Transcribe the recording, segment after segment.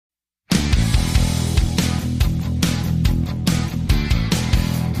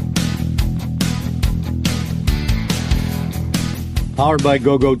Powered by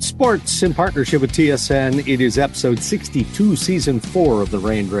Go-Goat Sports in partnership with TSN. It is episode 62, season 4 of the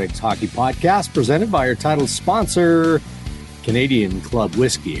Rain Dregs Hockey Podcast, presented by our title sponsor, Canadian Club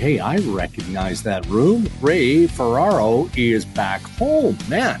Whiskey. Hey, I recognize that room. Ray Ferraro is back home.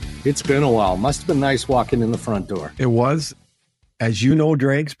 Man, it's been a while. Must have been nice walking in the front door. It was. As you know,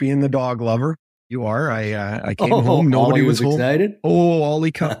 Dregs, being the dog lover, you are. I came home. Nobody was home. Excited. Oh,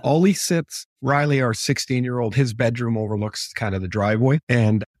 Ollie sits. Riley, our 16-year-old, his bedroom overlooks kind of the driveway,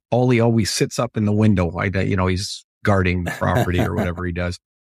 and Ollie always sits up in the window. He's guarding the property or whatever he does.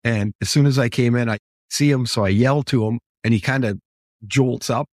 And as soon as I came in, I see him, so I yell to him, and he kind of jolts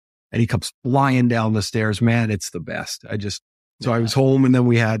up, and he comes flying down the stairs. Man, it's the best. I was home, and then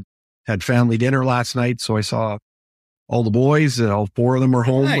we had family dinner last night, so I saw all the boys, and all 4 of them are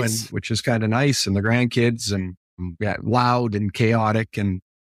home, nice. which is kind of nice, and the grandkids, and loud and chaotic, and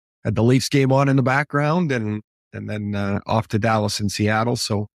had the Leafs game on in the background, and then off to Dallas and Seattle.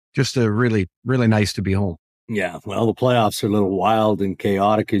 So just really, really nice to be home. Yeah, well, the playoffs are a little wild and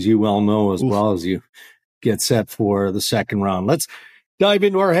chaotic, as you well know, as well as you get set for the second round. Let's dive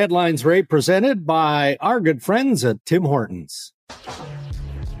into our headlines, Ray, presented by our good friends at Tim Hortons.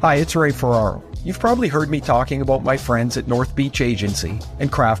 Hi, it's Ray Ferraro. You've probably heard me talking about my friends at North Beach Agency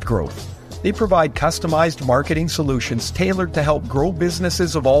and Craft Growth. They provide customized marketing solutions tailored to help grow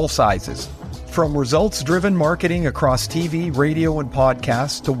businesses of all sizes. From results-driven marketing across TV, radio, and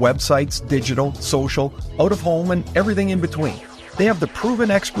podcasts to websites, digital, social, out-of-home, and everything in between. They have the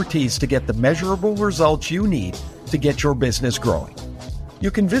proven expertise to get the measurable results you need to get your business growing. You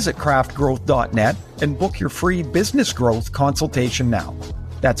can visit craftgrowth.net and book your free business growth consultation now.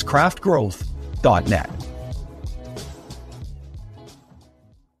 That's craftgrowth.net.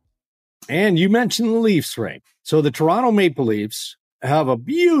 And you mentioned the Leafs, Ray. So the Toronto Maple Leafs have a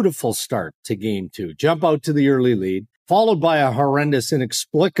beautiful start to Game 2. Jump out to the early lead, followed by a horrendous,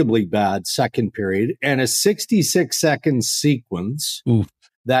 inexplicably bad second period and a 66-second sequence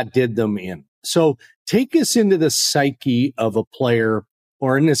that did them in. So take us into the psyche of a player,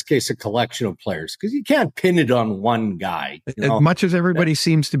 or in this case, a collection of players, because you can't pin it on one guy. As much as everybody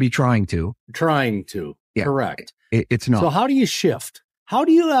seems to be trying to. Yeah, correct. It's not. So how do you shift? How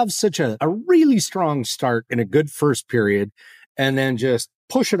do you have such a really strong start in a good first period and then just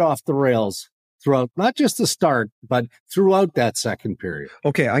push it off the rails throughout, not just the start, but throughout that second period?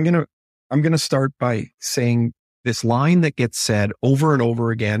 Okay, I'm gonna start by saying this line that gets said over and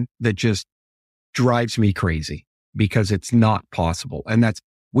over again that just drives me crazy because it's not possible. And that's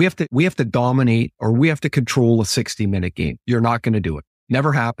we have to dominate, or we have to control a 60-minute game. You're not going to do it.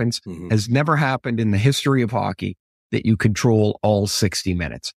 Never happens. Has never happened in the history of hockey that you control all 60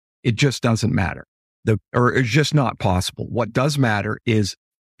 minutes. It just doesn't matter. It's just not possible. What does matter is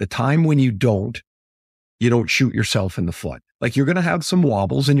the time when you don't shoot yourself in the foot. Like, you're going to have some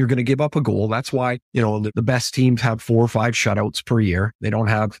wobbles and you're going to give up a goal. That's why, the best teams have 4 or 5 shutouts per year. They don't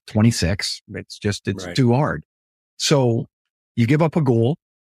have 26. It's right. Too hard. So you give up a goal.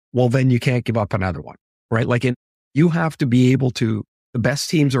 Well, then you can't give up another one, right? You have to be able to, the best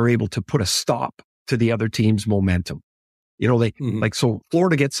teams are able to put a stop to the other team's momentum. So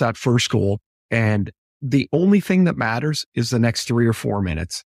Florida gets that first goal, and the only thing that matters is the next 3 or 4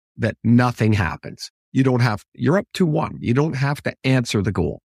 minutes that nothing happens. You're up 2-1. You don't have to answer the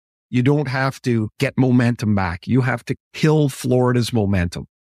goal. You don't have to get momentum back. You have to kill Florida's momentum.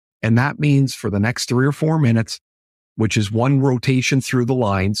 And that means for the next 3 or 4 minutes, which is one rotation through the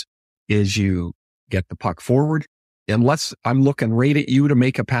lines, is you get the puck forward. Unless I'm looking right at you to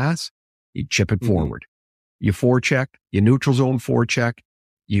make a pass, you chip it forward. You forecheck, you neutral zone forecheck,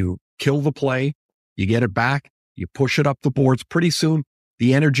 you kill the play, you get it back, you push it up the boards. Pretty soon,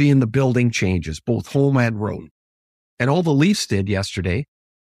 the energy in the building changes, both home and road. And all the Leafs did yesterday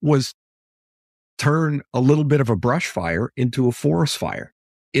was turn a little bit of a brush fire into a forest fire.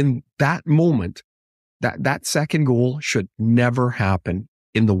 In that moment, that second goal should never happen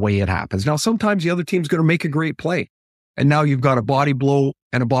in the way it happens. Now, sometimes the other team's going to make a great play, and now you've got a body blow,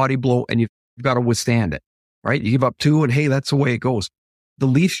 and you've got to withstand it, right? You give up 2, and hey, that's the way it goes. The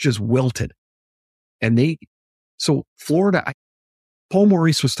Leafs just wilted. So Florida, Paul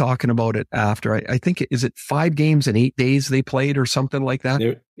Maurice was talking about it after, I think, is it 5 games in 8 days they played or something like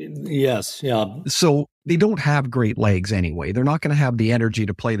that? Yes, yeah. So they don't have great legs anyway. They're not going to have the energy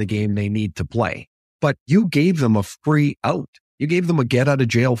to play the game they need to play. But you gave them a free out. You gave them a get out of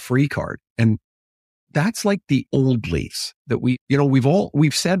jail free card. And that's like the old Leafs that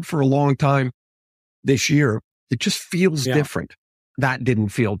we've said for a long time this year. It just feels different. That didn't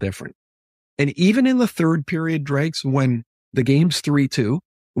feel different. And even in the third period, Dregs, when the game's 3-2,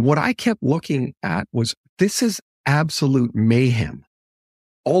 what I kept looking at was, this is absolute mayhem.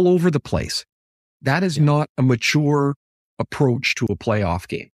 all over the place. That is not a mature approach to a playoff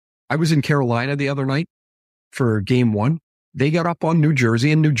game. I was in Carolina the other night for game 1. They got up on New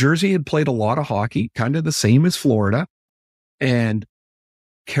Jersey, and New Jersey had played a lot of hockey, kind of the same as Florida. And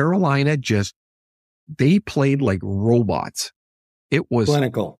Carolina they played like robots. It was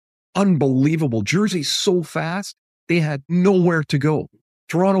clinical. Unbelievable. Jersey's so fast, they had nowhere to go.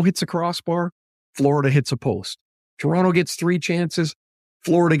 Toronto hits a crossbar, Florida hits a post. Toronto gets 3 chances,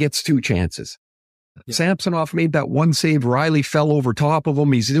 Florida gets 2 chances. Yeah. Samsonov made that one save. Riley fell over top of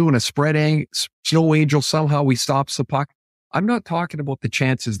him. He's doing a spread snow angel. Somehow he stops the puck. I'm not talking about the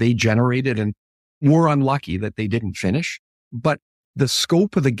chances they generated, and we're unlucky that they didn't finish. But the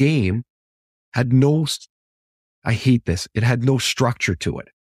scope of the game had I hate this, it had no structure to it.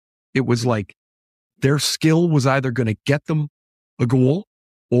 It was like their skill was either going to get them a goal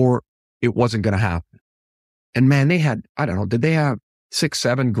or it wasn't going to happen. And man, they had, I don't know, did they have 6,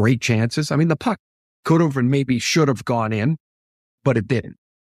 7 great chances? I mean, the puck could have and maybe should have gone in, but it didn't.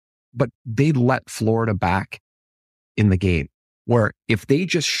 But they let Florida back in the game, where if they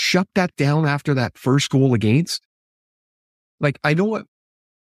just shut that down after that first goal against, like, I know what,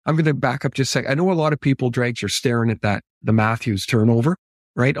 I'm going to back up just a sec. I know a lot of people, Dregs, are staring at the Matthews turnover,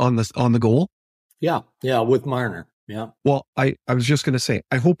 right, on the goal. Yeah, with Marner. Yeah. Well, I was just going to say,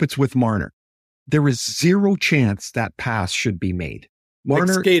 I hope it's with Marner. There is zero chance that pass should be made.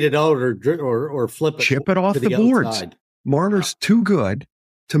 Marner, like skate it out or flip it, chip it off the boards. Marner's too good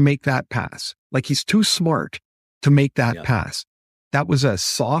to make that pass. Like, he's too smart to make that pass. That was a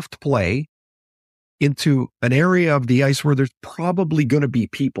soft play into an area of the ice where there's probably going to be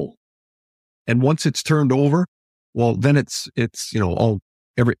people. And once it's turned over, well, then it's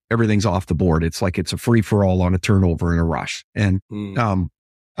everything's off the board. It's like it's a free for all on a turnover and a rush. And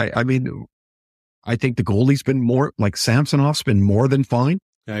I mean, I think the goalie's been more, like Samsonov's been more than fine.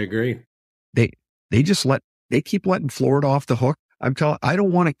 I agree. They keep letting Florida off the hook. I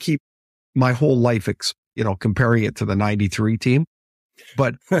don't want to keep my whole life, comparing it to the 93 team,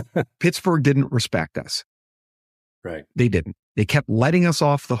 but Pittsburgh didn't respect us. Right. They didn't. They kept letting us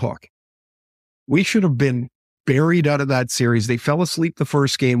off the hook. We should have been buried out of that series. They fell asleep the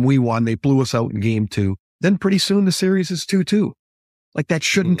first game. We won. They blew us out in game 2. Then pretty soon the series is 2-2. Like, that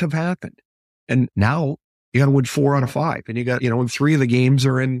shouldn't have happened. And now you got to win 4 out of 5. And you got, 3 of the games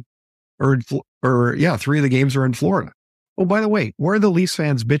are in, 3 of the games are in Florida. Oh, by the way, where are the Leafs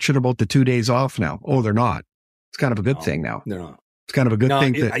fans bitching about the 2 days off now? Oh, they're not. It's kind of a good thing now. They're not. It's kind of a good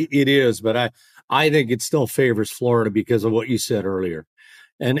thing. It is, but I think it still favors Florida because of what you said earlier.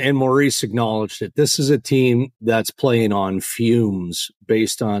 And Maurice acknowledged it. This is a team that's playing on fumes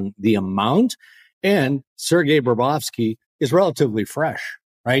based on the amount. And Sergei Bobrovsky is relatively fresh,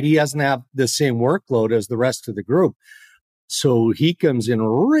 right? He doesn't have the same workload as the rest of the group. So he comes in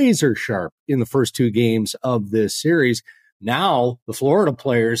razor sharp in the first 2 games of this series. Now the Florida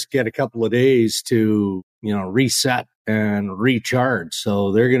players get a couple of days to, reset and recharge.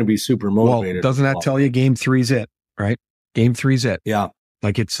 So they're going to be super motivated. Well, doesn't that tell you game 3's it, right? Game 3's it. Yeah.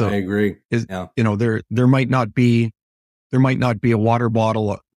 Like, it's, I agree. There might not be a water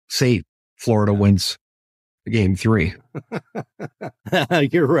bottle safe. Florida wins game 3.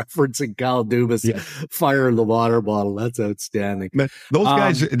 You're referencing Kyle Dubas firing the water bottle. That's outstanding. But those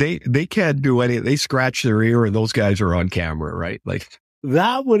guys, they can't do anything. They scratch their ear and those guys are on camera, right? Like,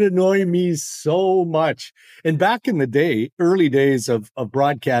 that would annoy me so much. And back in the day, early days of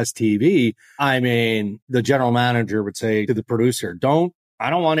broadcast TV, I mean, the general manager would say to the producer, I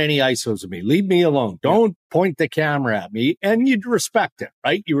don't want any ISOs of me. Leave me alone. Don't point the camera at me. And you'd respect it,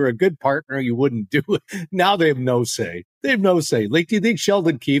 right? You were a good partner. You wouldn't do it. Now they have no say. Like, do you think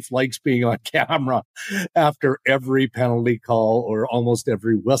Sheldon Keefe likes being on camera after every penalty call or almost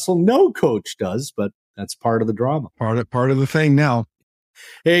every whistle? No coach does, but that's part of the drama. Part of the thing now.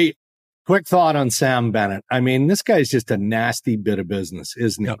 Hey, quick thought on Sam Bennett. I mean, this guy's just a nasty bit of business,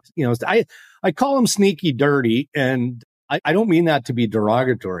 isn't he? I call him sneaky dirty, and I don't mean that to be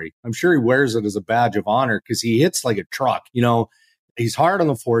derogatory. I'm sure he wears it as a badge of honor because he hits like a truck. He's hard on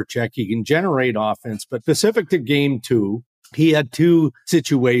the forecheck. He can generate offense. But specific to game 2, he had 2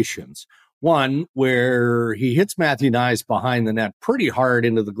 situations. One where he hits Matthew Knies behind the net pretty hard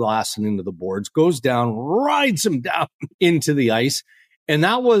into the glass and into the boards, goes down, rides him down into the ice. And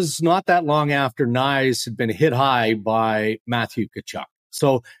that was not that long after Knies had been hit high by Matthew Tkachuk.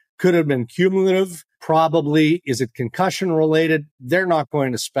 So could have been cumulative. Probably. Is it concussion related? They're not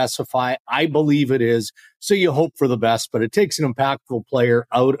going to specify. I believe it is. So you hope for the best, but it takes an impactful player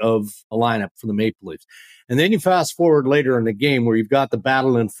out of a lineup for the Maple Leafs. And then you fast forward later in the game where you've got the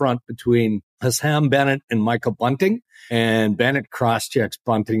battle in front between Sam Bennett and Michael Bunting, and Bennett cross-checks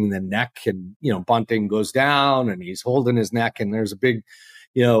Bunting in the neck, and, Bunting goes down and he's holding his neck, and there's a big,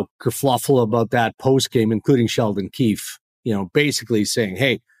 kerfluffle about that post-game, including Sheldon Keefe, basically saying,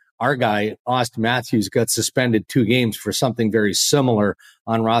 hey, our guy, Austin Matthews, got suspended 2 games for something very similar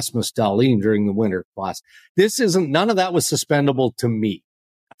on Rasmus Dahlin during the Winter Class. None of that was suspendable to me.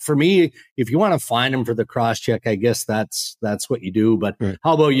 For me, if you want to fine him for the cross-check, I guess that's what you do. But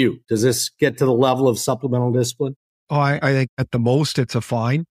How about you? Does this get to the level of supplemental discipline? Oh, I think at the most it's a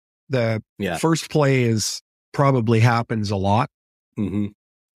fine. The first play probably happens a lot. Mm-hmm.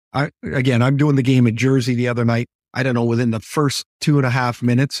 I'm doing the game at Jersey the other night. I don't know, within the first 2.5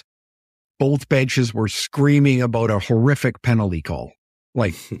 minutes, both benches were screaming about a horrific penalty call.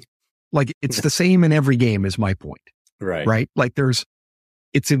 Like it's the same in every game is my point. Right. Like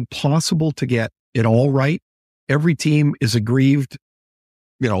it's impossible to get it all right. Every team is aggrieved,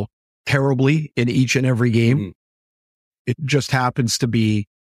 terribly in each and every game. Mm-hmm. It just happens to be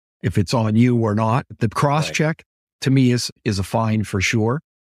if it's on you or not. The cross check to me is a fine for sure.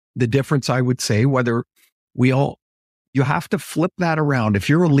 The difference, I would say, whether you have to flip that around. If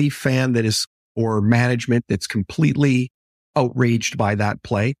you're a Leaf fan or management that's completely outraged by that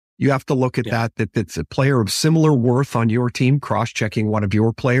play, you have to look at that it's a player of similar worth on your team cross-checking one of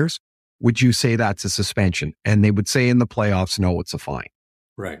your players. Would you say that's a suspension? And they would say in the playoffs, no, it's a fine.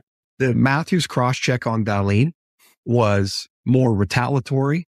 Right. The Matthews cross-check on Dahlin was more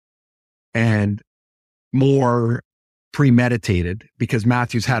retaliatory and more premeditated because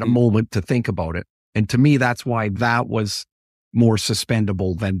Matthews had a moment to think about it. And to me, that's why that was more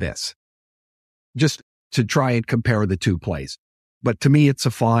suspendable than this. Just to try and compare the two plays. But to me, it's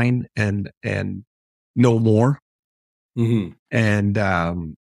a fine and no more. Mm-hmm. And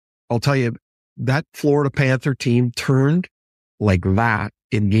I'll tell you, that Florida Panther team turned like that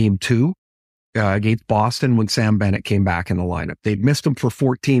in game 2 against Boston when Sam Bennett came back in the lineup. They'd missed him for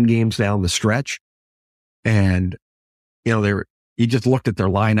 14 games down the stretch. And, you just looked at their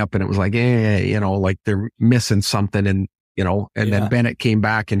lineup and it was like, like they're missing something. And, then Bennett came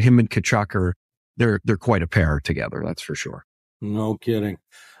back and him and Tkachuk they're quite a pair together. That's for sure. No kidding.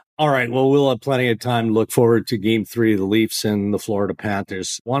 All right. Well, we'll have plenty of time to look forward to game 3 of the Leafs and the Florida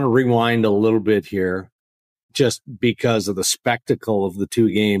Panthers. I want to rewind a little bit here just because of the spectacle of the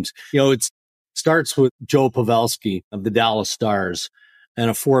 2 games. It starts with Joe Pavelski of the Dallas Stars and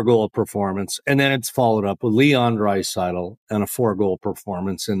a 4-goal performance. And then it's followed up with Leon Draisaitl and a 4-goal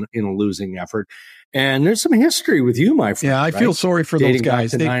performance in a losing effort. And there's some history with you, my friend. Yeah, I feel sorry for those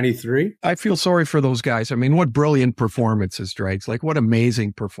guys. 93. I feel sorry for those guys. I mean, what brilliant performances, Drags. Like, what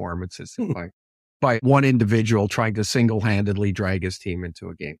amazing performances by one individual trying to single-handedly drag his team into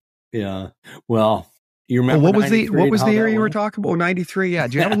a game. Yeah. Well, you remember what was the year you were talking about? 93. Yeah.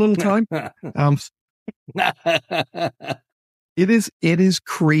 Do you have a little time? It is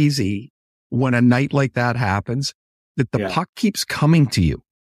crazy when a night like that happens that the puck keeps coming to you.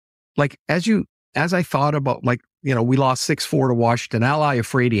 Like as I thought about, we lost 6-4 to Washington. Ali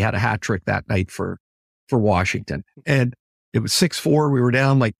Afraidy had a hat trick that night for Washington. And it was 6-4. We were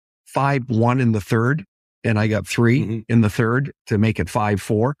down 5-1 in the third. And I got 3 in the third to make it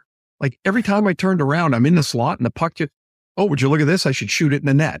 5-4. Like every time I turned around, I'm in the slot and the puck just, would you look at this? I should shoot it in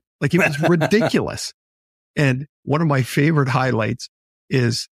the net. Like it was ridiculous. And one of my favorite highlights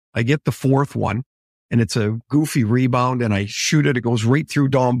is I get the 4th one and it's a goofy rebound and I shoot it. It goes right through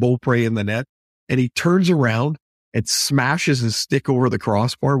Dom Beaupre in the net and he turns around and smashes his stick over the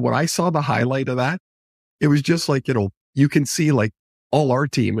crossbar. When I saw the highlight of that, it was just you can see all our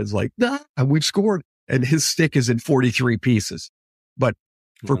team is and we've scored and his stick is in 43 pieces. But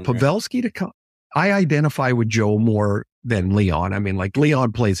for Pavelski to come, I identify with Joe more than Leon. I mean,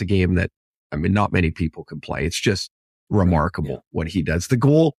 Leon plays a game that, not many people can play. It's just remarkable what he does. The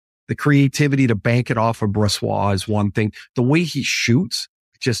goal, the creativity to bank it off of Brossoit is one thing. The way he shoots,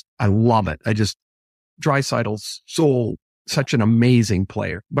 I love it. Draisaitl's such an amazing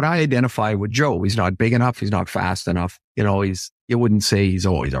player. But I identify with Joe. He's not big enough. He's not fast enough. You wouldn't say he's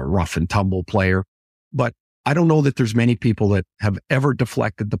always a rough and tumble player. But I don't know that there's many people that have ever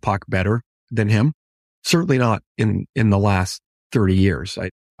deflected the puck better than him. Certainly not in the last 30 years.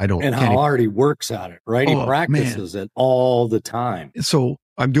 I don't. And how hard he works at it, right? He practices it all the time. So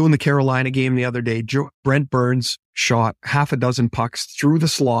I'm doing the Carolina game the other day. Brent Burns shot 6 pucks through the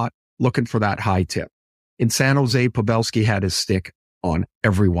slot looking for that high tip. In San Jose, Pavelski had his stick on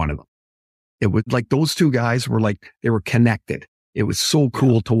every one of them. It was those 2 guys were they were connected. It was so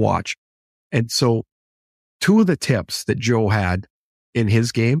cool to watch. And so 2 of the tips that Joe had in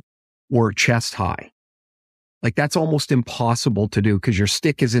his game were chest high. That's almost impossible to do because your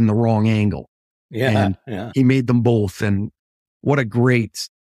stick is in the wrong angle. Yeah. And he made them both. And what a great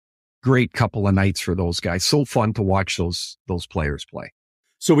couple of nights for those guys. So fun to watch those players play.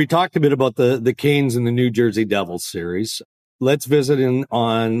 So we talked a bit about the Canes and the New Jersey Devils series. Let's visit in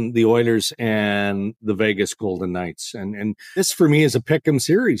on the Oilers and the Vegas Golden Knights. And this for me is a pick'em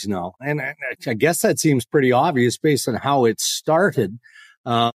series now. And I guess that seems pretty obvious based on how it started.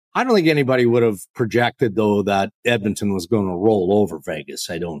 I don't think anybody would have projected, though, that Edmonton was going to roll over Vegas.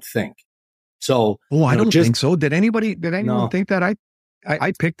 I don't think. So, I don't think so. Did anyone think that?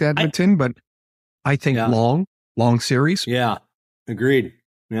 I picked Edmonton, but I think long series. Yeah, agreed.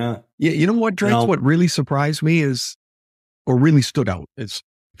 Yeah. You know what, Drake? What really surprised me or really stood out is,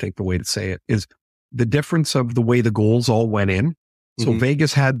 I think the way to say it is the difference of the way the goals all went in. So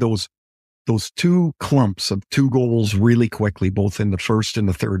Vegas had those two clumps of 2 goals really quickly, both in the first and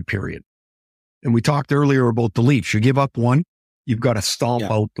the third period. And we talked earlier about the Leafs. You give up one, you've got to stomp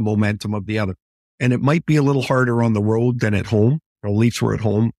out the momentum of the other. And it might be a little harder on the road than at home. The Leafs were at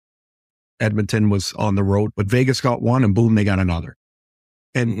home. Edmonton was on the road, but Vegas got one and boom, they got another.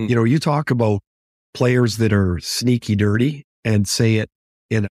 And, you talk about players that are sneaky dirty and say it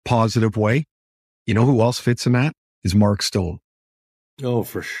in a positive way. You know who else fits in that? Is Mark Stone. Oh,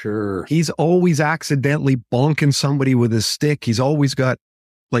 for sure. He's always accidentally bonking somebody with his stick. He's always got,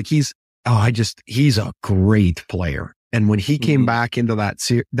 he's a great player. And when he came back into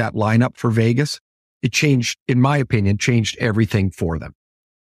that lineup for Vegas, it changed, in my opinion, everything for them.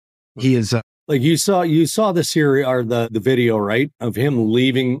 He is you saw the series or the video, right, of him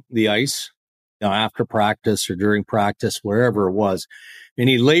leaving the ice, after practice or during practice, wherever it was. And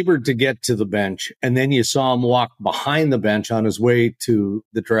he labored to get to the bench. And then you saw him walk behind the bench on his way to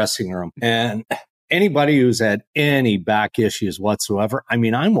the dressing room. And anybody who's had any back issues whatsoever, I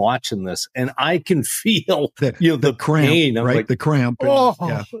mean, I'm watching this and I can feel the cramp, pain. I'm right? The cramp.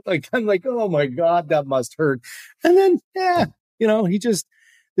 I'm like, oh my God, that must hurt. And then, he just,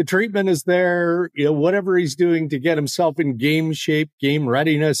 the treatment is there, whatever he's doing to get himself in game shape, game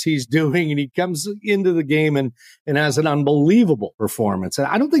readiness he's doing, and he comes into the game and has an unbelievable performance. And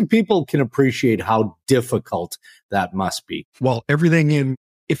I don't think people can appreciate how difficult that must be. Well,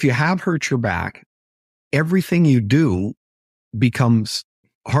 if you have hurt your back, everything you do becomes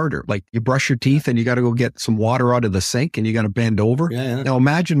harder. Like you brush your teeth and you got to go get some water out of the sink and you got to bend over. Yeah. Now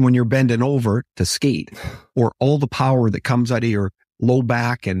imagine when you're bending over to skate or all the power that comes out of your low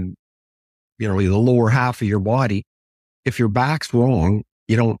back and, the lower half of your body. If your back's wrong,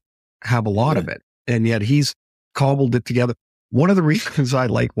 you don't have a lot of it. And yet he's cobbled it together. One of the reasons I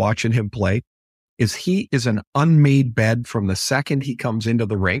like watching him play is he is an unmade bed from the second he comes into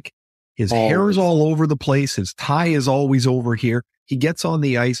the rink. His hair is all over the place. His tie is always over here. He gets on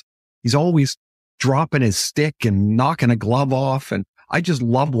the ice. He's always dropping his stick and knocking a glove off. And I just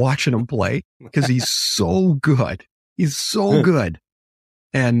love watching him play because he's so good. He's so good.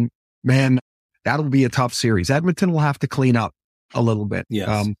 And man, that'll be a tough series. Edmonton will have to clean up a little bit.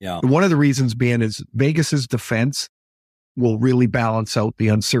 Yes. One of the reasons being is Vegas's defense will really balance out the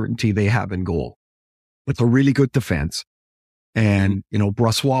uncertainty they have in goal. It's a really good defense. And,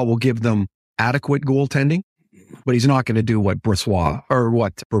 Brossoit will give them adequate goaltending, but he's not going to do what Brossoit or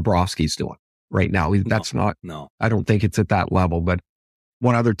what Bobrovsky's doing right now. No. I don't think it's at that level. But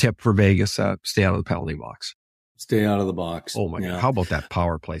one other tip for Vegas, stay out of the penalty box. Stay out of the box. Oh my God. How about that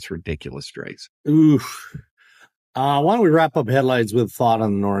power play? It's ridiculous, Drace. Oof. Why don't we wrap up headlines with a thought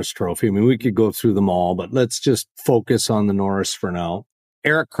on the Norris Trophy? I mean, we could go through them all, but let's just focus on the Norris for now.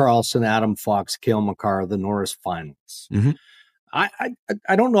 Erik Karlsson, Adam Fox, Cale Makar, the Norris finalists. Mm-hmm.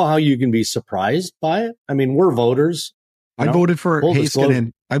 I don't know how you can be surprised by it. I mean, we're voters. I voted for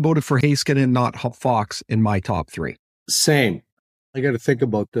Heiskanen. I voted for Heiskanen, not Fox, in my top 3. Same. I got to think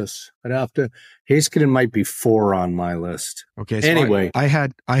about this. Heiskanen might be 4 on my list. Okay. So anyway, I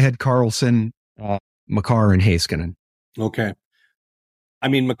had Karlsson, Makar, and Heiskanen. Okay. I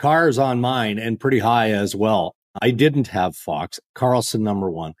mean, Makar is on mine and pretty high as well. I didn't have Fox. Karlsson, number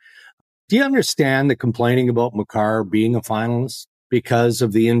 1. Do you understand the complaining about Makar being a finalist because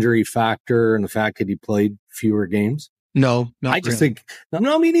of the injury factor and the fact that he played fewer games? No, I just think,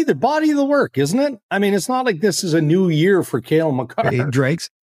 no, me neither. Body of the work, isn't it? I mean, it's not like this is a new year for Cale Makar. Hey, Drake's,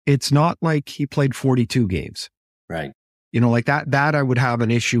 it's not like he played 42 games. Right. Like that I would have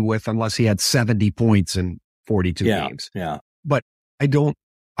an issue with unless he had 70 points in 42 games. Yeah. But I don't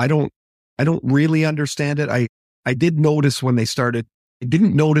really understand it. I did notice when they started, I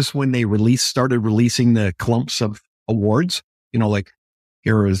didn't notice when they started releasing the clumps of awards,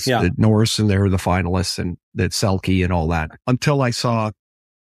 here is the Norris and there are the finalists and the Selke and all that. Until I saw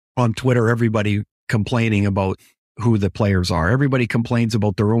on Twitter everybody complaining about who the players are. Everybody complains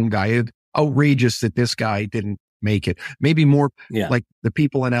about their own guy. outrageous that this guy didn't make it. Maybe more Yeah. like the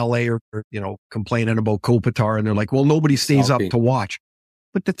people in LA are complaining about Kopitar, and they're like, well, nobody stays up to watch.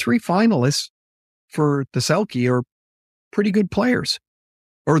 But the 3 finalists for the Selke are pretty good players.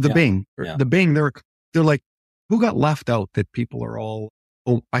 Or the Bing. Yeah. The Bing, they're like, who got left out that people are all,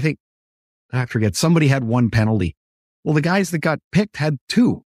 I forget, somebody had 1 penalty. Well, the guys that got picked had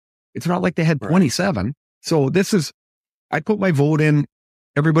 2. It's not like they had 27. So I put my vote in.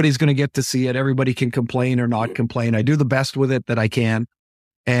 Everybody's going to get to see it. Everybody can complain or not complain. I do the best with it that I can.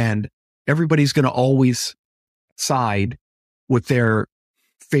 And everybody's going to always side with their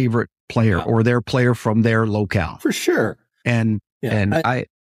favorite player or their player from their locale. For sure. And I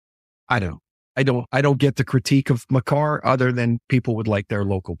don't get the critique of Makar other than people would like their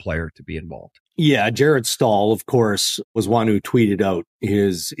local player to be involved. Yeah, Jared Stahl, of course, was one who tweeted out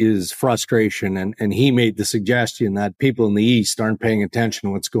his frustration, and he made the suggestion that people in the East aren't paying attention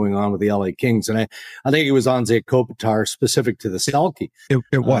to what's going on with the LA Kings. And I think it was Anze Kopitar specific to the Selke.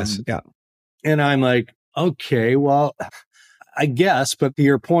 It was, yeah. And I'm like, okay, well, I guess, but to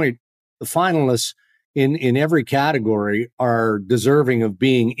your point, the finalists in every category are deserving of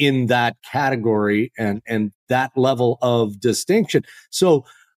being in that category and that level of distinction. So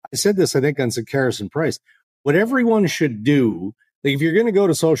I said this, I think, on Sakaris and Price. What everyone should do, like if you're going to go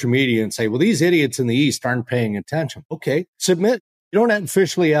to social media and say, well, these idiots in the East aren't paying attention. Okay, submit. You don't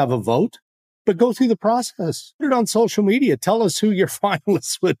officially have a vote, but go through the process. Put it on social media. Tell us who your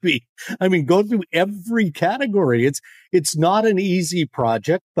finalists would be. I mean, go through every category. It's not an easy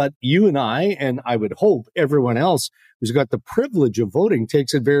project, but you and I would hope everyone else who's got the privilege of voting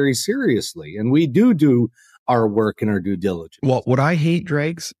takes it very seriously. And we do our work and our due diligence. Well, what I hate,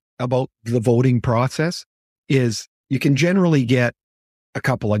 Dregs, about the voting process is you can generally get a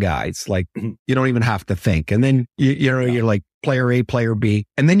couple of guys, like you don't even have to think. And then, you're like player A, player B.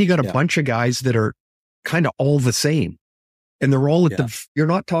 And then you got a bunch of guys that are kind of all the same. And they're all you're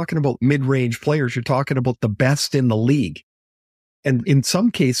not talking about mid-range players. You're talking about the best in the league. And in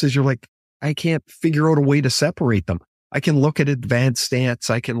some cases, you're like, I can't figure out a way to separate them. I can look at advanced stats.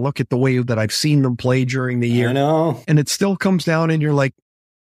 I can look at the way that I've seen them play during the year. I know. And it still comes down and you're like,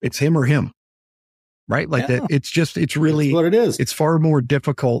 it's him or him. Right? Like that. It's really that's what it is. It's far more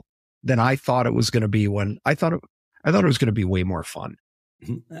difficult than I thought it was going to be when I thought it was going to be way more fun,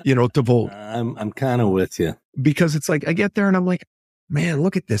 to vote. I'm kind of with you, because it's like, I get there and I'm like, man,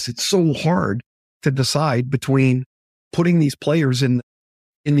 look at this. It's so hard to decide between putting these players in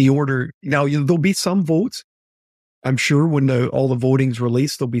the order. Now, there'll be some votes. I'm sure when all the voting's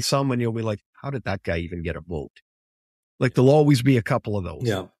released, there'll be some and you'll be like, how did that guy even get a vote? Like there'll always be a couple of those.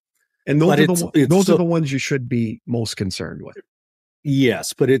 Yeah. And those are the ones you should be most concerned with.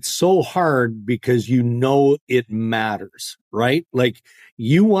 Yes, but it's so hard because it matters, right? Like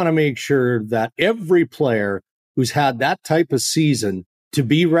you want to make sure that every player who's had that type of season to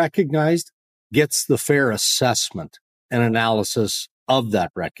be recognized gets the fair assessment and analysis of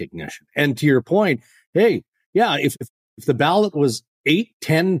that recognition. And to your point, hey, yeah, if the ballot was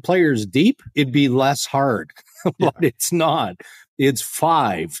 8-10 players deep, it'd be less hard, but it's not. It's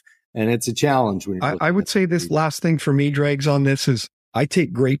 5. And it's a challenge. When I would say this last thing for me, Dregs, on this is I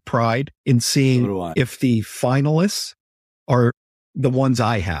take great pride in seeing if the finalists are the ones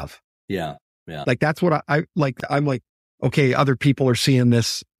I have. Yeah. Yeah. Like that's what I like. I'm like, okay, other people are seeing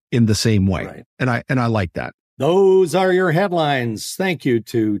this in the same way. Right. And I like that. Those are your headlines. Thank you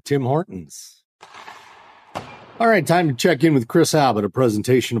to Tim Hortons. All right, time to check in with Chris Abbott, a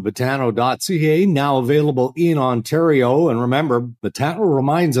presentation of Betano.ca, now available in Ontario. And remember, Betano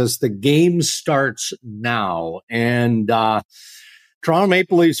reminds us the game starts now. And Toronto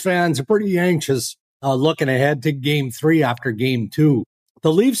Maple Leafs fans are pretty anxious looking ahead to Game 3 after Game 2.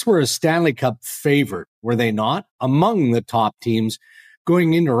 The Leafs were a Stanley Cup favorite, were they not? Among the top teams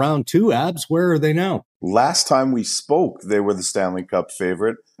going into round 2, Abs, where are they now? Last time we spoke, they were the Stanley Cup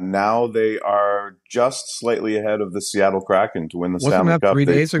favorite. Now they are just slightly ahead of the Seattle Kraken to win the Stanley Cup. 3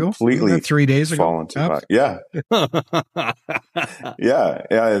 days ago? Completely 3 days ago? Fallen to yeah.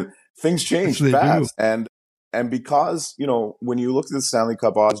 Yeah. Things change fast. And because, when you looked at the Stanley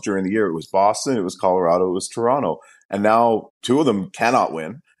Cup odds during the year, it was Boston, it was Colorado, it was Toronto. And now 2 of them cannot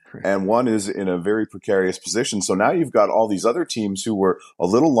win. And one is in a very precarious position. So now you've got all these other teams who were a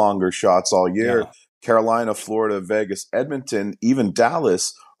little longer shots all year. Yeah. Carolina, Florida, Vegas, Edmonton, even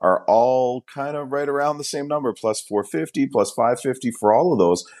Dallas are all kind of right around the same number, plus 450, plus 550 for all of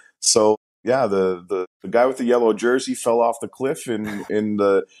those. So yeah, the guy with the yellow jersey fell off the cliff in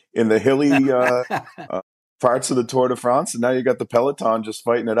the hilly parts of the Tour de France, and now you got the peloton just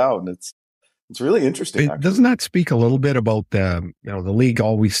fighting it out, and It's really interesting. Doesn't that speak a little bit about the league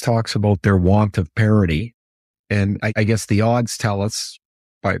always talks about their want of parity, and I guess the odds tell us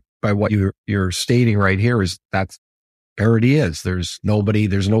by what you're stating right here is that's parity is. There's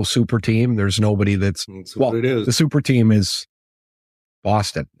no super team. There's nobody that's what it is. The super team is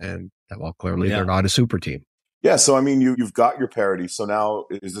Boston, and clearly they're not a super team. Yeah, so I mean, you've got your parity. So now,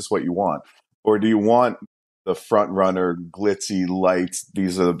 is this what you want, or do you want the front runner, glitzy lights?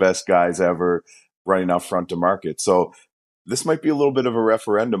 These are the best guys ever running out front to market. So this might be a little bit of a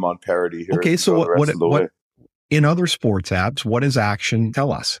referendum on parity here. Okay, so what in other sports apps? What does action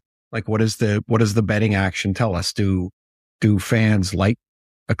tell us? Like, what is the betting action tell us? Do fans like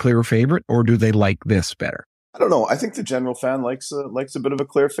a clear favorite, or do they like this better? I don't know. I think the general fan likes a bit of a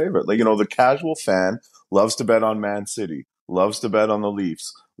clear favorite. Like, the casual fan loves to bet on Man City, loves to bet on the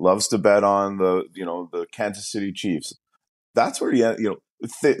Leafs, loves to bet on the Kansas City Chiefs. That's where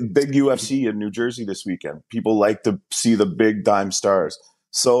big UFC in New Jersey this weekend. People like to see the big dime stars.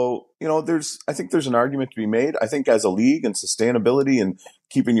 So, I think there's an argument to be made. I think as a league and sustainability and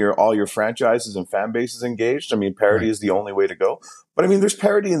keeping all your franchises and fan bases engaged, I mean, parity is the only way to go. But I mean, there's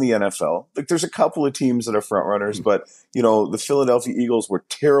parity in the NFL. Like, there's a couple of teams that are front runners, but the Philadelphia Eagles were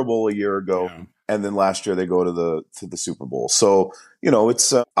terrible a year ago, and then last year they go to the Super Bowl. So,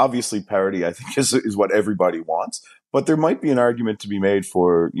 it's obviously parity, I think, is what everybody wants. But there might be an argument to be made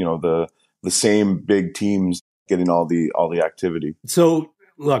for the same big teams getting all the activity. So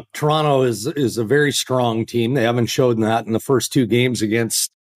look, Toronto is a very strong team. They haven't shown that in the first two games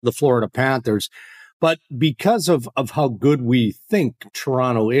against the Florida Panthers. But because of how good we think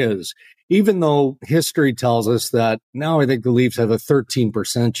Toronto is, even though history tells us that now I think the Leafs have a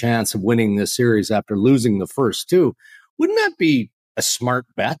 13% chance of winning this series after losing the first two, wouldn't that be a smart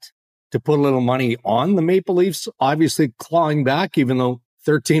bet to put a little money on the Maple Leafs, obviously clawing back, even though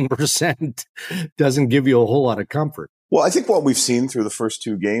 13% doesn't give you a whole lot of comfort? Well, I think what we've seen through the first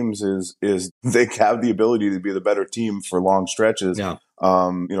two games is they have the ability to be the better team for long stretches. Yeah.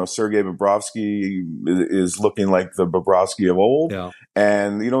 Sergei Bobrovsky is looking like the Bobrovsky of old. Yeah.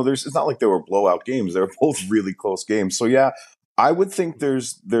 And, it's not like they were blowout games. They were both really close games. So, yeah, I would think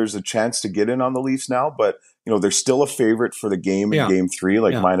there's a chance to get in on the Leafs now, but, they're still a favorite for the game in game three,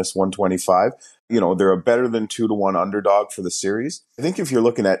 minus 125. They're a better than 2-1 underdog for the series. I think if you're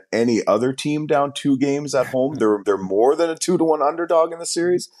looking at any other team down 2 games at home, they're more than a 2-1 underdog in the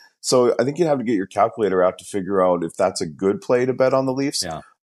series. So I think you'd have to get your calculator out to figure out if that's a good play to bet on the Leafs. Yeah.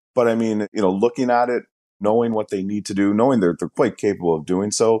 But I mean, looking at it, knowing what they need to do, knowing they're quite capable of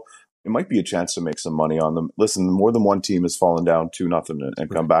doing so, it might be a chance to make some money on them. Listen, more than one team has fallen down 2-0 and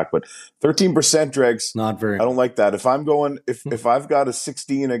come back, but 13%, Dregs, not very. I don't like that. If I'm going, if I've got a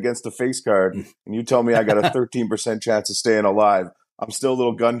 16 against a face card, and you tell me I got a 13% chance of staying alive, I'm still a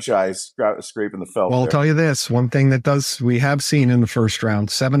little gun shy, scraping the felt. Well, I'll tell you this: one thing that we have seen in the first round,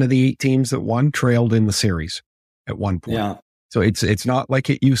 7 of the 8 teams that won trailed in the series at one point. Yeah. So it's not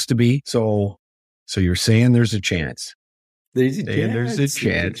like it used to be. So you're saying there's a chance. There's a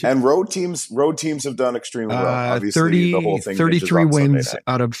chance. And road teams have done extremely well. Obviously, the whole thing 33 wins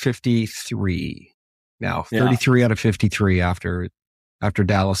out of 53. Now, 33 out of 53 after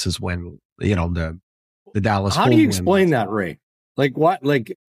Dallas's win. The Dallas. How do you explain that, Ray? Like what?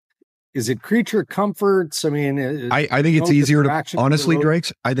 Like, is it creature comforts? I mean, I think it's easier to honestly,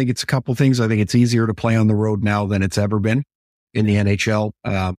 Drakes. I think it's a couple things. I think it's easier to play on the road now than it's ever been in the NHL.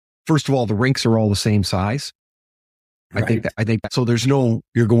 First of all, the rinks are all the same size. Right. I think so.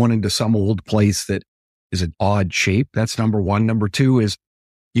 You're going into some old place that is an odd shape. That's number one. Number two is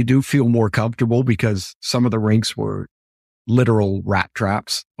you do feel more comfortable because some of the rinks were literal rat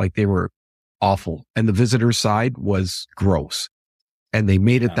traps. Like, they were awful. And the visitor side was gross. And they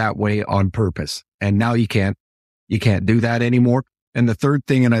made it that way on purpose. And now you can't do that anymore. And the third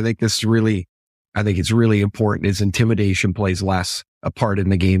thing, and I think it's really important, is intimidation plays less a part in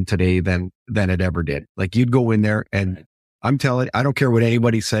the game today than it ever did. Like, you'd go in there and I'm telling you, I don't care what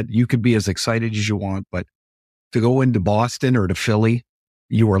anybody said. You could be as excited as you want, but to go into Boston or to Philly,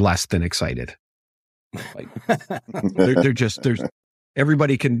 you were less than excited. Like,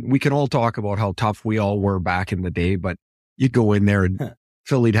 we can all talk about how tough we all were back in the day, but you'd go in there and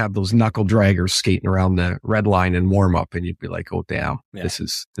Philly'd have those knuckle draggers skating around the red line and warm up, and you'd be like, oh damn, this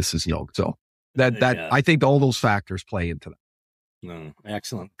is so that I think all those factors play into that.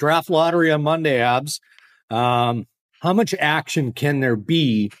 Excellent. Draft lottery on Monday, Abs. How much action can there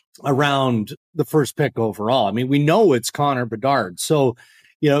be around the first pick overall? I mean, we know it's Connor Bedard. So,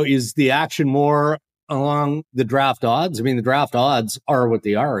 is the action more along the draft odds? I mean, the draft odds are what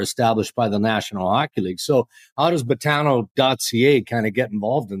they are, established by the National Hockey League. So how does Betano.ca kind of get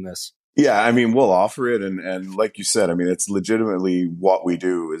involved in this? Yeah, I mean, we'll offer it, and like you said, I mean, it's legitimately what we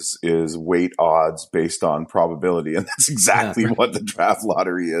do is weight odds based on probability, and that's exactly what the draft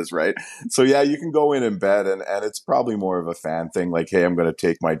lottery is, right? So yeah, you can go in and bet, and it's probably more of a fan thing, like, hey, I'm going to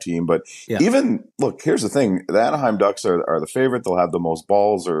take my team. But even look, here's the thing: the Anaheim Ducks are the favorite; they'll have the most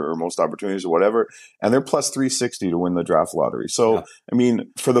balls or most opportunities or whatever, and they're plus 360 to win the draft lottery. So I mean,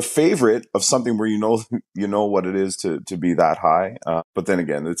 for the favorite of something where you know what it is to be that high, but then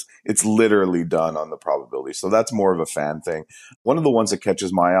again, it's literally done on the probability. So that's more of a fan thing. One of the ones that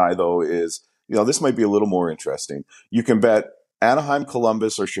catches my eye, though, is, this might be a little more interesting. You can bet Anaheim,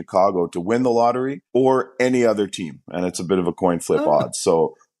 Columbus, or Chicago to win the lottery or any other team. And it's a bit of a coin flip odds.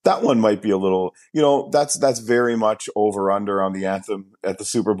 So that one might be a little, that's very much over under on the anthem at the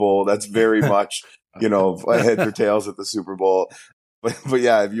Super Bowl. That's very much, heads or tails at the Super Bowl. But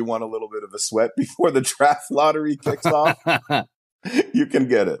yeah, if you want a little bit of a sweat before the draft lottery kicks off, you can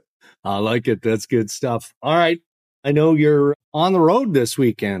get it. I like it. That's good stuff. All right. I know you're on the road this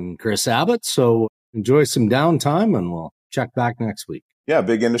weekend, Chris Abbott, so enjoy some downtime and we'll check back next week. Yeah,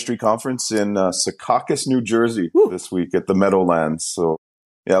 big industry conference in Secaucus, New Jersey this week at the Meadowlands. So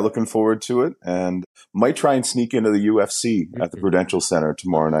yeah, looking forward to it, and might try and sneak into the UFC at the Prudential Center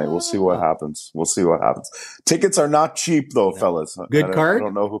tomorrow night. We'll see what happens. Tickets are not cheap though, fellas. Good card? I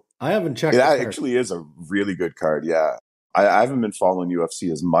don't know who. I haven't checked. It actually is a really good card. Yeah. I haven't been following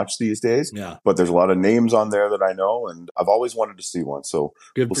UFC as much these days, but there's a lot of names on there that I know, and I've always wanted to see one. So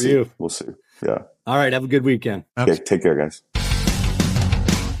good for you. We'll see. Yeah. All right. Have a good weekend. Okay. Take care, guys.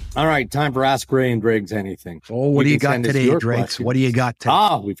 All right. Time for Ask Ray and Driggs Anything. Oh, what do you got today, Driggs? What do you got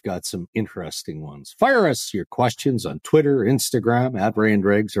today? We've got some interesting ones. Fire us your questions on Twitter, Instagram, at Ray and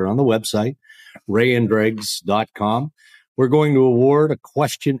Driggs, or on the website, rayandriggs.com. We're going to award a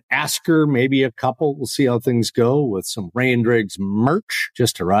question asker, maybe a couple. We'll see how things go with some Ray and Driggs merch.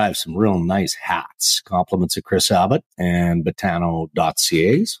 Just arrived some real nice hats. Compliments of Chris Abbott and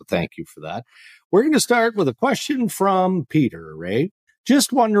Betano.ca. So thank you for that. We're going to start with a question from Peter, Ray.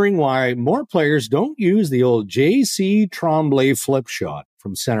 Just wondering why more players don't use the old J.C. Tremblay flip shot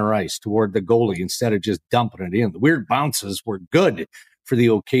from center ice toward the goalie instead of just dumping it in. The weird bounces were good for the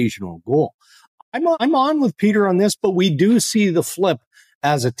occasional goal. I'm on with Peter on this, but we do see the flip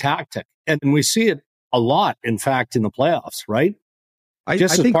as a tactic, and we see it a lot, in fact, in the playoffs, right?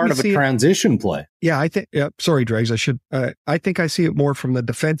 Just as part of a transition play. Yeah, I think. Sorry, Dregs. I think I see it more from the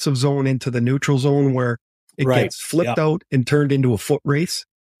defensive zone into the neutral zone, where it gets flipped out and turned into a foot race.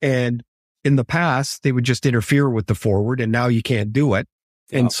 And in the past, they would just interfere with the forward, and now you can't do it,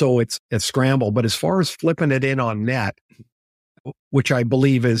 and so it's a scramble. But as far as flipping it in on net, which I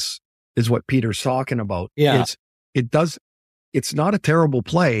believe is what Peter's talking about. Yeah. It's not a terrible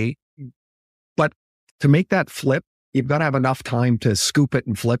play, but to make that flip, you've got to have enough time to scoop it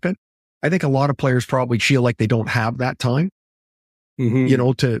and flip it. I think a lot of players probably feel like they don't have that time,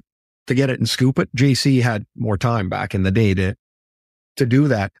 to get it and scoop it. JC had more time back in the day to do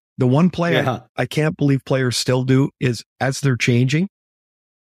that. The one play I can't believe players still do is as they're changing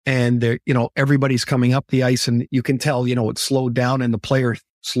and they're, everybody's coming up the ice and you can tell, it's slowed down and the player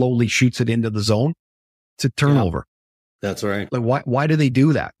slowly shoots it into the zone. It's a turnover. That's right. Like why do they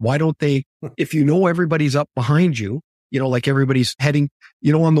do that? Why don't they, if everybody's up behind you, like everybody's heading,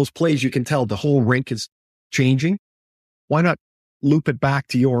 on those plays, you can tell the whole rink is changing. Why not loop it back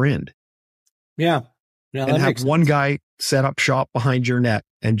to your end? Yeah. And have one guy set up shop behind your net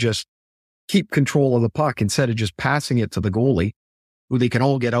and just keep control of the puck instead of just passing it to the goalie who they can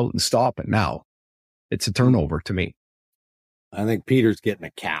all get out and stop it now. It's a turnover to me. I think Peter's getting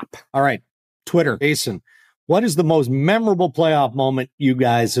a cap. All right. Twitter, Jason, what is the most memorable playoff moment you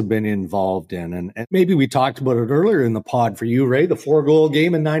guys have been involved in? And maybe we talked about it earlier in the pod for you, Ray, the 4-goal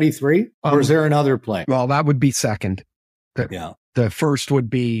game in 93? Or is there another play? Well, that would be second. The first would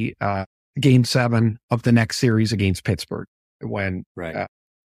be Game 7 of the next series against Pittsburgh. When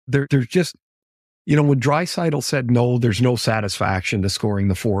there's just, when Draisaitl said, no, there's no satisfaction to scoring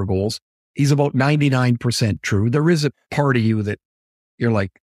the 4 goals. He's about 99% true. There is a part of you that you're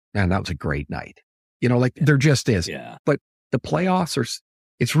like, man, that was a great night. There just is. Yeah. But the playoffs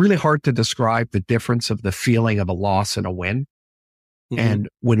it's really hard to describe the difference of the feeling of a loss and a win. Mm-hmm. And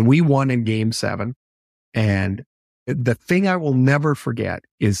when we won in Game 7, and the thing I will never forget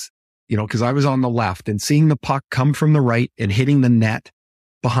is, because I was on the left and seeing the puck come from the right and hitting the net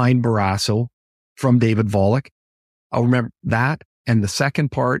behind Barrasso from David Volek. I'll remember that. And the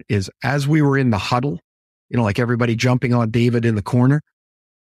second part is as we were in the huddle, like everybody jumping on David in the corner,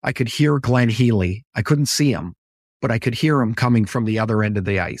 I could hear Glenn Healy. I couldn't see him, but I could hear him coming from the other end of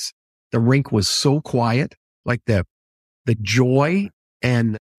the ice. The rink was so quiet, like the joy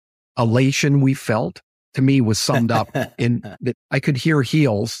and elation we felt, to me, was summed up in that I could hear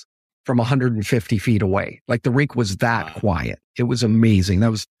heels from 150 feet away. Like the rink was that quiet. It was amazing.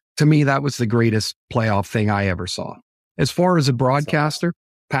 To me, that was the greatest playoff thing I ever saw. As far as a broadcaster,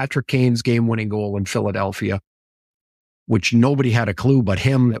 Patrick Kane's game-winning goal in Philadelphia, which nobody had a clue but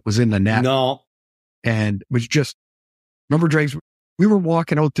him that was in the net. No. And was just, remember, Dregs, we were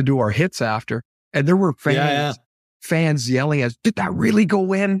walking out to do our hits after, and there were fans yelling at us, did that really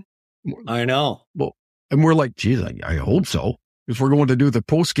go in? I know. Well, and we're like, geez, I hope so. Because we're going to do the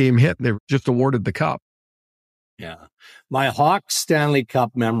post-game hit, and they just awarded the cup. Yeah. My Hawks Stanley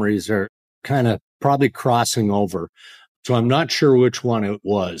Cup memories are kind of probably crossing over. So I'm not sure which one it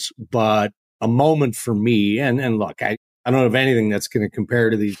was, but a moment for me, and look, I don't have anything that's going to compare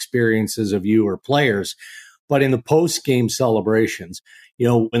to the experiences of you or players, but in the post-game celebrations, you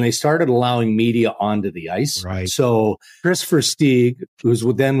know, when they started allowing media onto the ice. Right. So Chris Versteeg, who's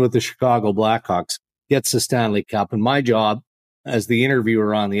then with the Chicago Blackhawks, gets the Stanley Cup. And my job as the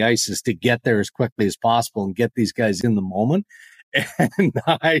interviewer on the ice is to get there as quickly as possible and get these guys in the moment. And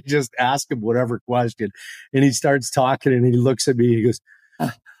I just ask him whatever question, and he starts talking, and he looks at me. He goes,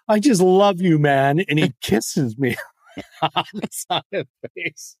 "I just love you, man," and he kisses me on the side of the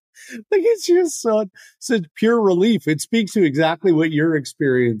face. Like, it's just such pure relief. It speaks to exactly what your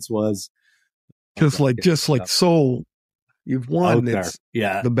experience was. Just like so, you've won. It's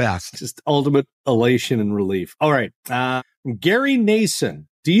the best. Just ultimate elation and relief. All right, Gary Nason.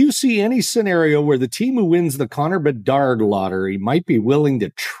 Do you see any scenario where the team who wins the Connor Bedard lottery might be willing to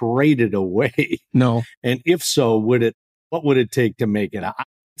trade it away? No. And if so, what would it take to make it?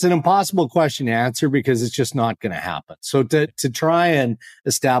 It's an impossible question to answer because it's just not going to happen. So to try and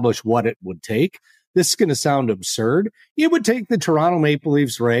establish what it would take, this is going to sound absurd. It would take the Toronto Maple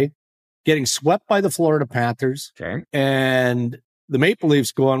Leafs, Ray, getting swept by the Florida Panthers, and the Maple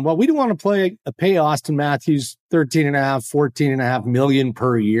Leafs going, well, we don't want to pay Austin Matthews $13.5 million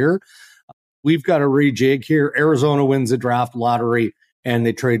per year. We've got a rejig here. Arizona wins the draft lottery, and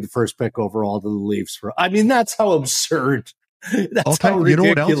they trade the first pick overall to the Leafs for. I mean, that's how absurd. That's how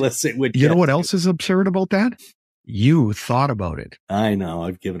ridiculous it would. You know what else is absurd about that? You thought about it. I know.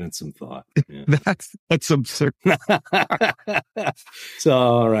 I've given it some thought. Yeah. That's absurd. So,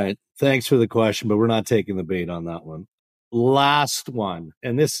 all right. Thanks for the question, but we're not taking the bait on that one. Last one,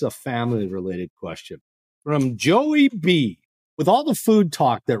 and this is a family-related question from Joey B. With all the food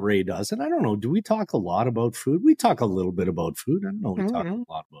talk that Ray does, and I don't know, do we talk a lot about food? We talk a little bit about food. I don't know, we talk a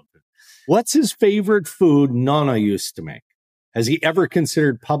lot about food. What's his favorite food Nona used to make? Has he ever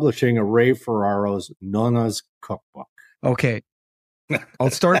considered publishing a Ray Ferraro's Nona's Cookbook? Okay.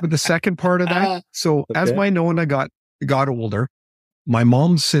 I'll start with the second part of that. So as my Nona got older, my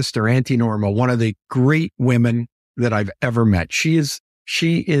mom's sister, Auntie Norma, one of the great women that I've ever met. She's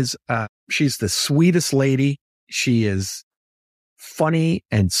the sweetest lady. She is funny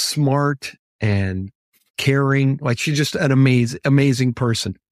and smart and caring. Like, she's just an amazing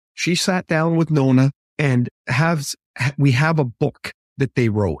person. She sat down with Nona and we have a book that they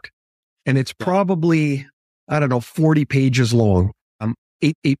wrote, and it's probably, 40 pages long,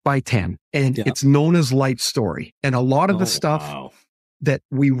 8 by 10. And it's Nona's life story. And a lot of the stuff that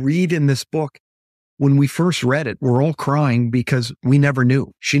we read in this book, when we first read it, we're all crying because we never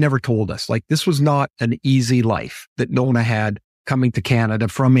knew. She never told us. Like, this was not an easy life that Nona had coming to Canada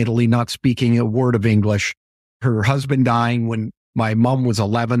from Italy, not speaking a word of English. Her husband dying when my mom was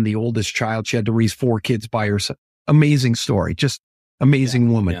 11, the oldest child. She had to raise 4 kids by herself. Amazing story. Just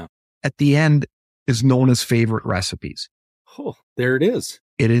amazing woman. Yeah. At the end is Nona's favorite recipes. Oh, there it is.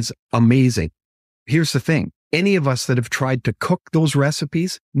 It is amazing. Here's the thing. Any of us that have tried to cook those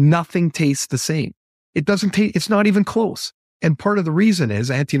recipes, nothing tastes the same. It doesn't taste, it's not even close. And part of the reason is,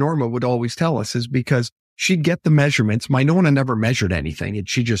 Auntie Norma would always tell us, is because she'd get the measurements. My Nona never measured anything, and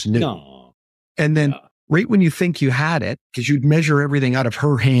she just knew. No. And then right when you think you had it, because you'd measure everything out of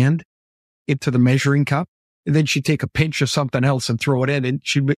her hand into the measuring cup, and then she'd take a pinch of something else and throw it in, and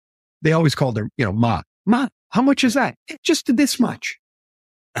they always called her, Ma, how much is that? Just this much.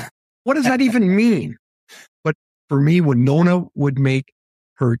 What does that even mean? But for me, when Nona would make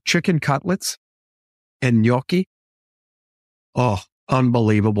her chicken cutlets and gnocchi, oh,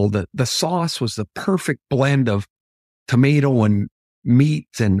 unbelievable. The sauce was the perfect blend of tomato and meat,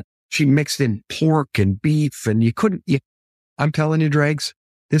 and she mixed in pork and beef, and I'm telling you, Dregs,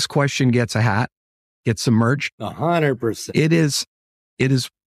 this question gets a hat, gets some merch. 100%. It is,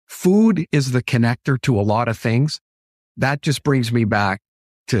 food is the connector to a lot of things. That just brings me back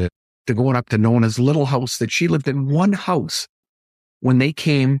to going up to Nona's little house that she lived in. One house when they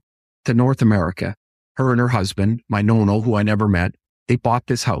came to North America. Her and her husband, my Nona, who I never met, they bought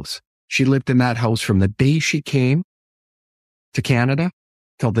this house. She lived in that house from the day she came to Canada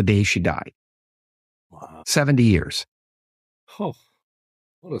till the day she died. Wow. 70 years. Oh,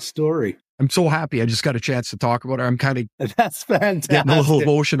 what a story. I'm so happy I just got a chance to talk about her. I'm kind of That's fantastic. Getting a little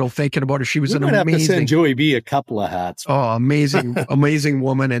emotional thinking about her. She was We an might have to amazing, send Joey B a couple of hats. oh, amazing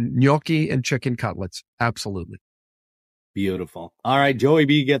woman, and gnocchi and chicken cutlets. Absolutely. Beautiful. All right. Joey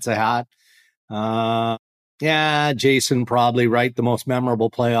B gets a hat. Yeah, Jason probably, right? The most memorable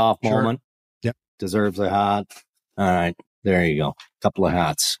playoff moment. Yep. Deserves a hat. All right. There you go. Couple of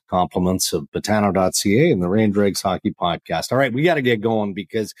hats. Compliments of Betano.ca and the Rain Dregs Hockey Podcast. All right. We got to get going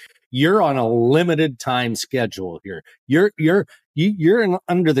because you're on a limited time schedule here. You're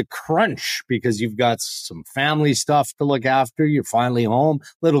under the crunch because you've got some family stuff to look after. You're finally home.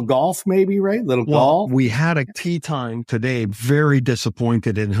 Little golf, maybe, right? Golf. We had a tea time today. Very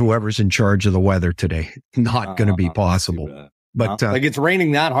disappointed in whoever's in charge of the weather today. Not going to be possible. But like it's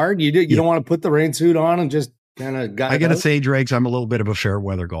raining that hard. You don't want to put the rain suit on and just kind of. I got to say, Dregs, I'm a little bit of a fair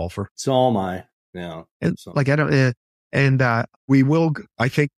weather golfer. So am I. Yeah. We will. I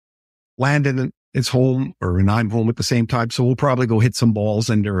think Landon is home, and I'm home at the same time. So we'll probably go hit some balls,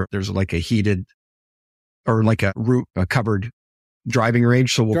 and there's like a heated or like a covered driving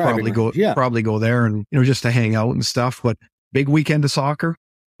range. So we'll probably go there and, just to hang out and stuff. But big weekend of soccer.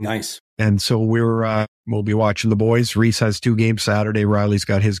 Nice. And so we'll be watching the boys. Reese has 2 games Saturday. Riley's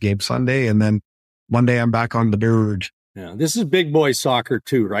got his game Sunday. And then Monday I'm back on the bird. Yeah. This is big boy soccer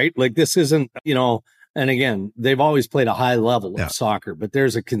too, right? Like this isn't, and again, they've always played a high level of soccer, but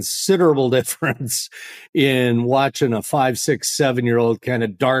there's a considerable difference in watching a 5, 6, 7-year-old kind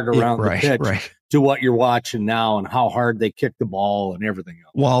of dart around the pitch to what you're watching now and how hard they kick the ball and everything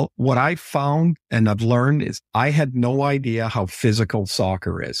else. Well, what I found and I've learned is I had no idea how physical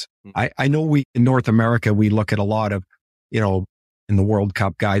soccer is. Mm-hmm. I know in North America, we look at a lot of, in the World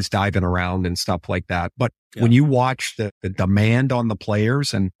Cup, guys diving around and stuff like that. But when you watch the demand on the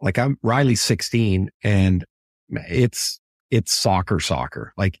players, and like Riley's 16 and it's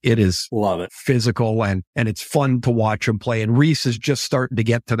soccer. Like it is physical and it's fun to watch him play. And Reese is just starting to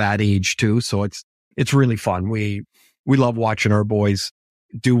get to that age too. So it's really fun. We love watching our boys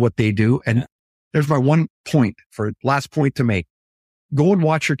do what they do. And there's my last point to make. Go and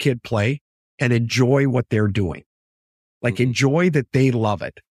watch your kid play and enjoy what they're doing. Like enjoy that they love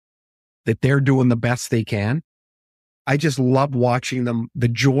it, that they're doing the best they can. I just love watching them, the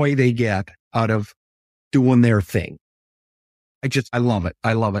joy they get out of doing their thing. I love it.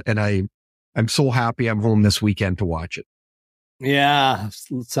 I love it. And I'm so happy I'm home this weekend to watch it. Yeah.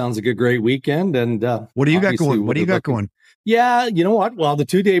 Sounds like a great weekend. And what do you got going? Yeah. You know what? Well, the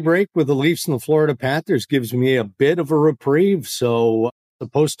 2-day break with the Leafs and the Florida Panthers gives me a bit of a reprieve. So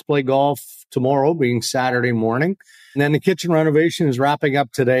supposed to play golf tomorrow, being Saturday morning. And then the kitchen renovation is wrapping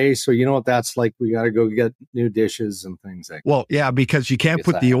up today. So you know what that's like. We got to go get new dishes and things like that. Well, yeah, because you can't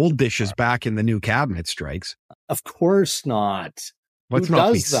put the old dishes back in the new cabinet, Strikes. Of course not. Let's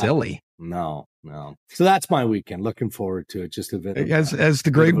not be silly. No. So that's my weekend. Looking forward to it. Just a bit. As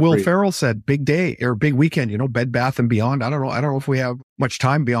the great Will Ferrell said, big day or big weekend, Bed Bath and Beyond. I don't know if we have much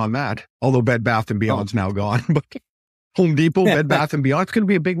time beyond that. Although Bed Bath and Beyond's now gone, but Home Depot, Bed Bath and Beyond. It's going to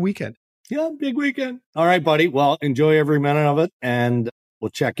be a big weekend. Yeah, big weekend. All right, buddy. Well, enjoy every minute of it, and we'll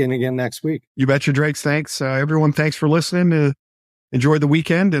check in again next week. You betcha, Drakes. Thanks, everyone. Thanks for listening. Enjoy the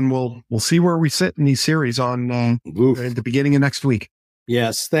weekend, and we'll see where we sit in these series on at the beginning of next week.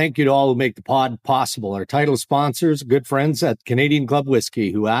 Yes, thank you to all who make the pod possible. Our title sponsors, good friends at Canadian Club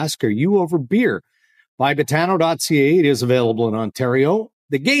Whiskey, who ask, "Are you over beer?" By Betano.ca, it is available in Ontario.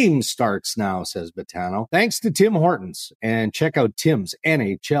 The game starts now, says Betano. Thanks to Tim Hortons. And check out Tim's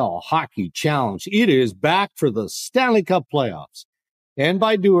NHL Hockey Challenge. It is back for the Stanley Cup playoffs. And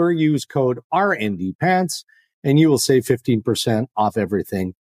by Doer, use code RNDPants, and you will save 15% off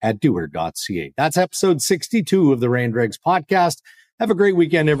everything at Doer.ca. That's episode 62 of the Rain Dregs podcast. Have a great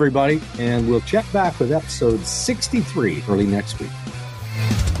weekend, everybody. And we'll check back with episode 63 early next week.